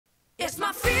It's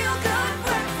my feel-good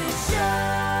breakfast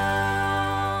show.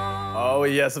 Oh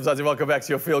yes, sometimes welcome back to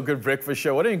your Feel Good Breakfast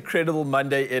Show. What an incredible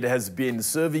Monday it has been,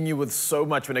 serving you with so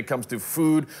much when it comes to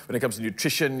food, when it comes to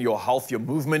nutrition, your health, your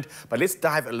movement. But let's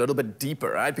dive a little bit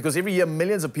deeper, right? Because every year,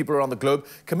 millions of people around the globe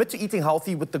commit to eating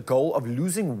healthy with the goal of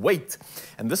losing weight.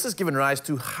 And this has given rise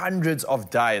to hundreds of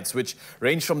diets, which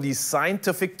range from the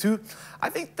scientific to, I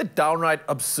think, the downright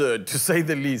absurd, to say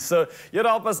the least. So here to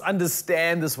help us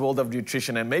understand this world of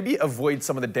nutrition and maybe avoid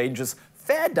some of the dangerous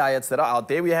fad diets that are out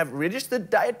there, we have registered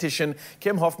dietitian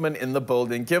Kim Hoffman in the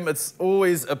building. Kim, it's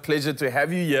always a pleasure to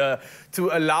have you here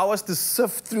to allow us to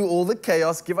sift through all the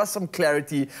chaos, give us some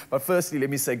clarity. But firstly,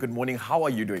 let me say good morning. How are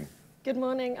you doing? Good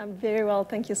morning. I'm very well.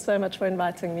 Thank you so much for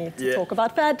inviting me to talk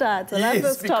about fad diets. I love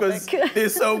this because topic.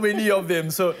 There's so many of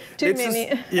them. So Too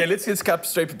many. Let's just cut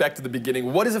straight back to the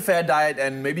beginning. What is a fad diet?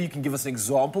 And maybe you can give us an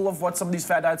example of what some of these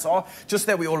fad diets are, just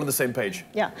that we're all on the same page.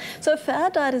 Yeah. So a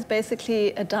fad diet is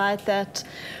basically a diet that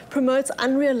promotes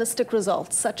unrealistic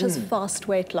results, such as fast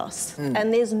weight loss.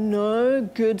 And there's no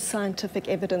good scientific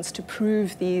evidence to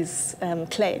prove these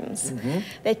claims.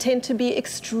 They tend to be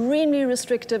extremely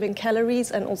restrictive in calories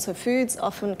and also foods,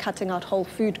 often cutting out whole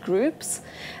food groups.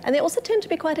 And they also tend to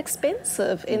be quite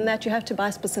expensive in that you have to buy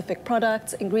specific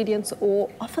products, ingredients, or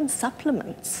often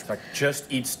supplements. It's like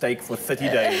just eat steak for 30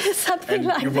 days. Something and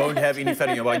like you won't have any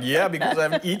fat. You're like, yeah, because I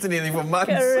haven't eaten anything for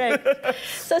months. Correct.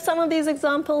 So some of these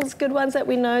examples, good ones that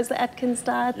we know, is the Atkins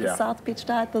diet, the South Beach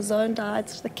diet, the Zone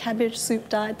diet, the cabbage soup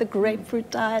diet, the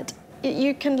grapefruit diet.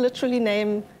 You can literally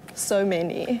name so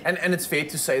many. And it's fair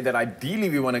to say that ideally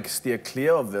we want to steer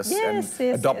clear of this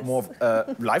and adopt more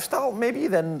lifestyle maybe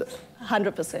than...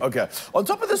 100%. Okay. On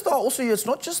top of this though, also it's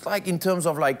not just like in terms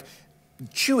of like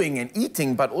chewing and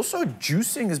eating, but also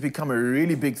juicing has become a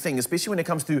really big thing, especially when it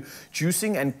comes to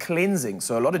juicing and cleansing.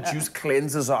 So a lot of juice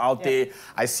cleansers are out there.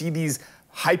 I see these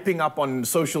hyping up on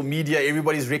social media.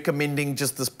 Everybody's recommending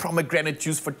just this pomegranate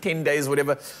juice for 10 days,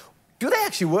 whatever. Do they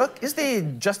actually work? Is there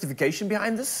justification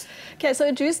behind this? Okay, so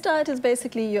a juice diet is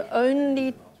basically you're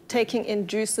only taking in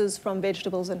juices from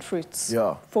vegetables and fruits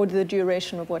for the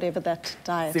duration of whatever that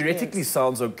diet Theoretically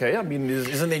sounds okay. I mean,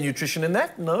 isn't there nutrition in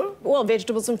that? No? Well,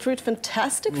 vegetables and fruit,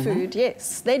 fantastic food,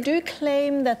 yes. They do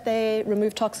claim that they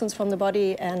remove toxins from the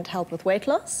body and help with weight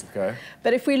loss. Okay.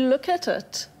 But if we look at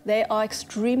it, they are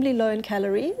extremely low in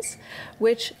calories,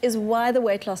 which is why the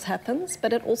weight loss happens,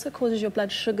 but it also causes your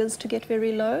blood sugars to get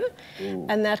very low,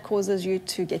 and that causes you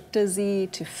to get dizzy,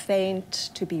 to faint,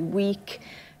 to be weak,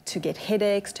 to get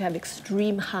headaches, to have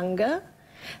extreme hunger.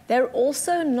 They're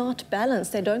also not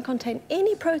balanced. They don't contain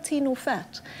any protein or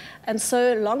fat. And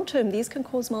so long-term, these can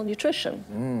cause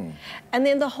malnutrition. And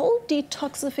then the whole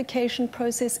detoxification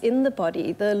process in the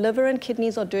body, the liver and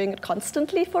kidneys are doing it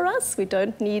constantly for us. We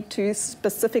don't need to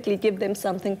specifically give them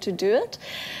something to do it.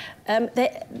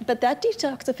 But that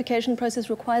detoxification process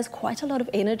requires quite a lot of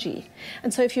energy.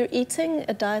 And so if you're eating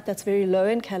a diet that's very low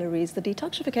in calories, the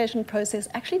detoxification process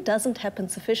actually doesn't happen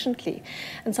sufficiently.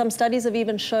 And some studies have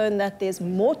even shown that there's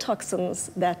more toxins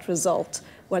that result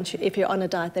if you're on a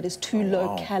diet that is too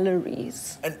low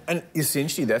calories. And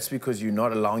essentially that's because you're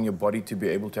not allowing your body to be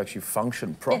able to actually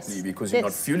function properly because you're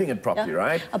not fueling it properly,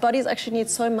 right? Our bodies actually need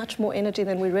so much more energy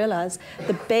than we realize.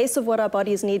 The base of what our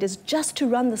bodies need is just to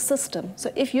run the system.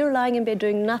 So if you're lying in bed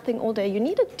doing nothing all day, you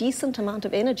need a decent amount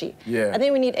of energy. And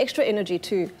then we need extra energy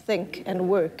to think and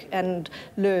work and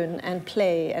learn and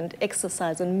play and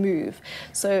exercise and move.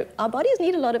 So our bodies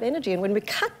need a lot of energy, and when we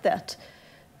cut that,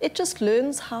 it just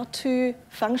learns how to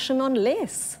function on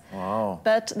less.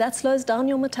 But that slows down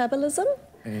your metabolism.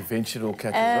 And eventually it'll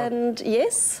catch up. And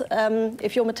yes,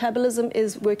 if your metabolism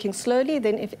is working slowly,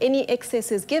 then if any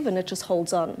excess is given, it just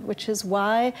holds on, which is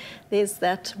why there's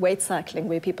that weight cycling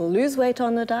where people lose weight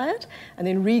on the diet and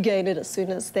then regain it as soon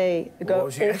as they go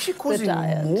off the diet. You're actually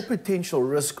causing more potential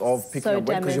risk of picking up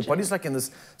weight because your body's like in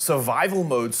this survival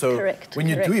mode. So when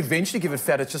you do eventually give it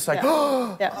fat, it's just like,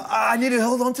 I need to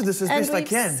hold on to this as best I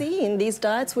can. And we've seen these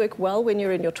diets work well when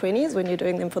you're in your 20s, when you're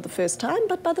doing them for the first time,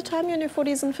 but by the time you're in your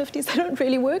 40s and 50s, they don't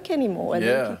really work anymore, and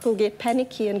then people get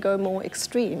panicky and go more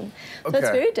extreme. So it's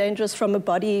very dangerous from a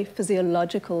body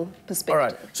physiological perspective. All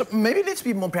right, so maybe let's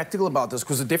be more practical about this,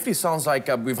 because it definitely sounds like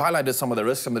we've highlighted some of the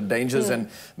risks, some of the dangers, and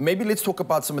maybe let's talk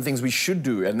about some of the things we should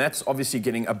do, and that's obviously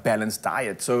getting a balanced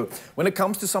diet. So when it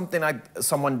comes to something like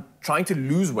someone trying to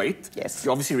lose weight,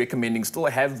 you're obviously recommending still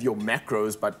have your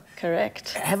macros, but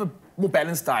have a more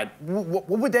balanced diet. What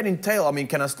would that entail? I mean,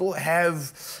 can I still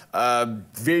have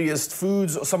various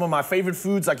foods, or some of my favorite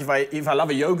foods, like if I love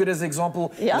a yogurt as an example,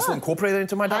 can I still incorporate that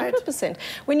into my diet? 100%.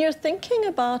 When you're thinking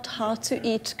about how to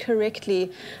eat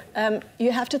correctly,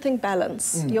 you have to think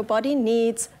balance. Your body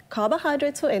needs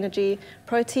carbohydrates for energy,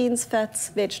 proteins, fats,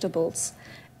 vegetables.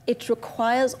 It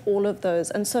requires all of those,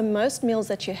 and so most meals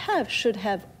that you have should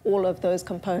have all of those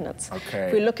components. Okay.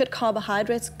 If we look at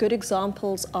carbohydrates, good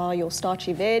examples are your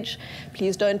starchy veg.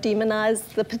 Please don't demonize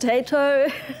the potato,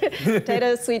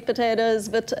 potatoes, sweet potatoes,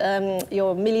 but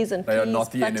your millies and They are peas,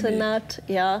 not the enemy. butternut,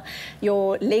 yeah.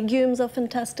 Your legumes are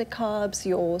fantastic carbs.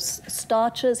 Your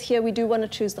starches, here we do want to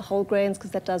choose the whole grains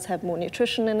because that does have more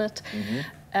nutrition in it.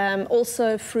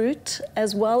 Also fruit,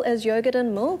 as well as yogurt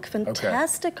and milk,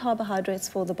 fantastic carbohydrates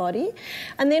for the body.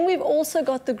 And then we've also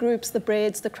got the groups, the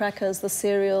breads, the crackers, the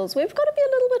cereals. We've got to be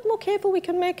a little bit more careful. We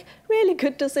can make really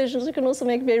good decisions. We can also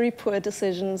make very poor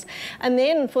decisions. And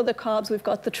then for the carbs, we've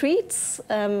got the treats,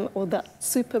 or the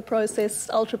super processed,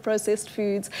 ultra processed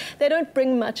foods. They don't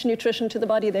bring much nutrition to the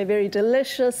body. They're very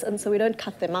delicious, and so we don't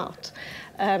cut them out.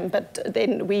 But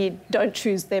then we don't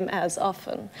choose them as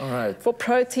often. All right. For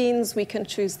proteins, we can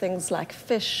choose things like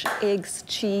fish, eggs,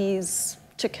 cheese,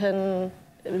 chicken,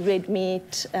 red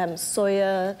meat,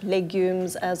 soya,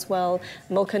 legumes as well.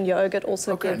 Milk and yogurt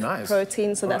also give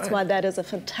protein, so that's why that is a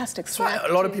fantastic snack.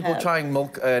 A lot of people trying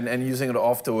milk and using it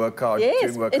after workout, yes,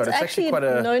 during workout. It's actually quite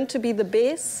a... known to be the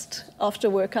best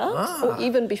after workout or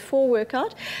even before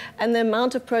workout, and the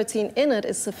amount of protein in it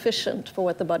is sufficient for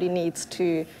what the body needs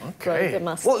to grow the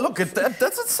muscle. Well, look, that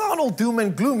doesn't sound all doom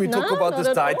and gloom. You talk about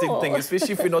this dieting thing,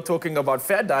 especially if we're not talking about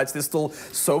fad diets. There's still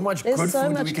so much good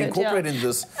food we can incorporate in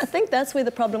this. I think that's where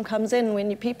the problem comes in.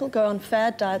 When people go on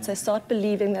fad diets, they start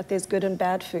believing that there's good and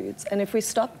bad foods. And if we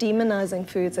stop demonizing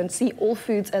foods and see all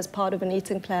foods as part of an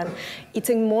eating plan,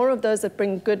 eating more of those that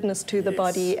bring goodness to the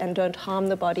body and don't harm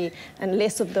the body, and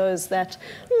less of those that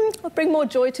bring more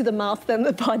joy to the mouth than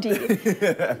the body,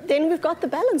 then we've got the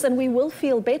balance and we will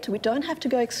feel better. We don't have to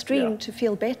go extreme to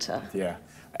feel better. Yeah.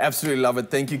 Absolutely love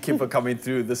it. Thank you, Kim, for coming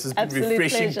through. This has been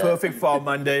refreshing, pleasure. perfect for our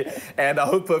Monday, and I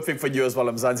hope perfect for you as well,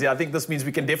 Mzansi. I think this means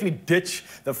we can definitely ditch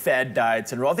the fad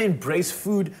diets and rather embrace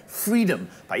food freedom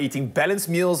by eating balanced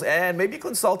meals and maybe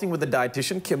consulting with a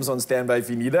dietitian. Kim's on standby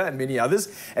if you need her, and many others.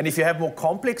 And if you have more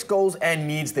complex goals and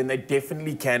needs, then they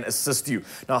definitely can assist you.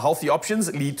 Now, healthy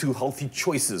options lead to healthy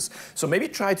choices. So maybe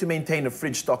try to maintain a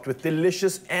fridge stocked with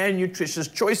delicious and nutritious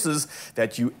choices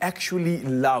that you actually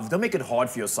love. Don't make it hard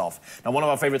for yourself. Now, one of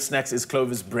our favorite snacks is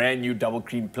Clover's brand new double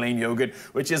cream plain yogurt,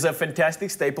 which is a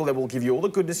fantastic staple that will give you all the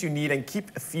goodness you need and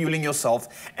keep fueling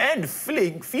yourself and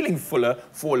feeling fuller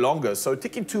for longer. So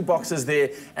ticking 2 boxes there.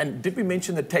 And did we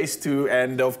mention the taste too?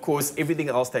 And of course, everything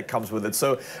else that comes with it.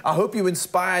 So I hope you're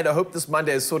inspired. I hope this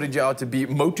Monday has sorted you out to be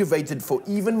motivated for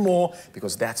even more,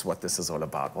 because that's what this is all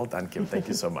about. Well done, Kim. Thank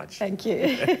you so much. Thank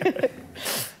you.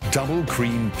 Double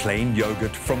cream plain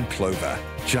yogurt from Clover.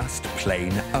 Just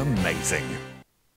plain amazing.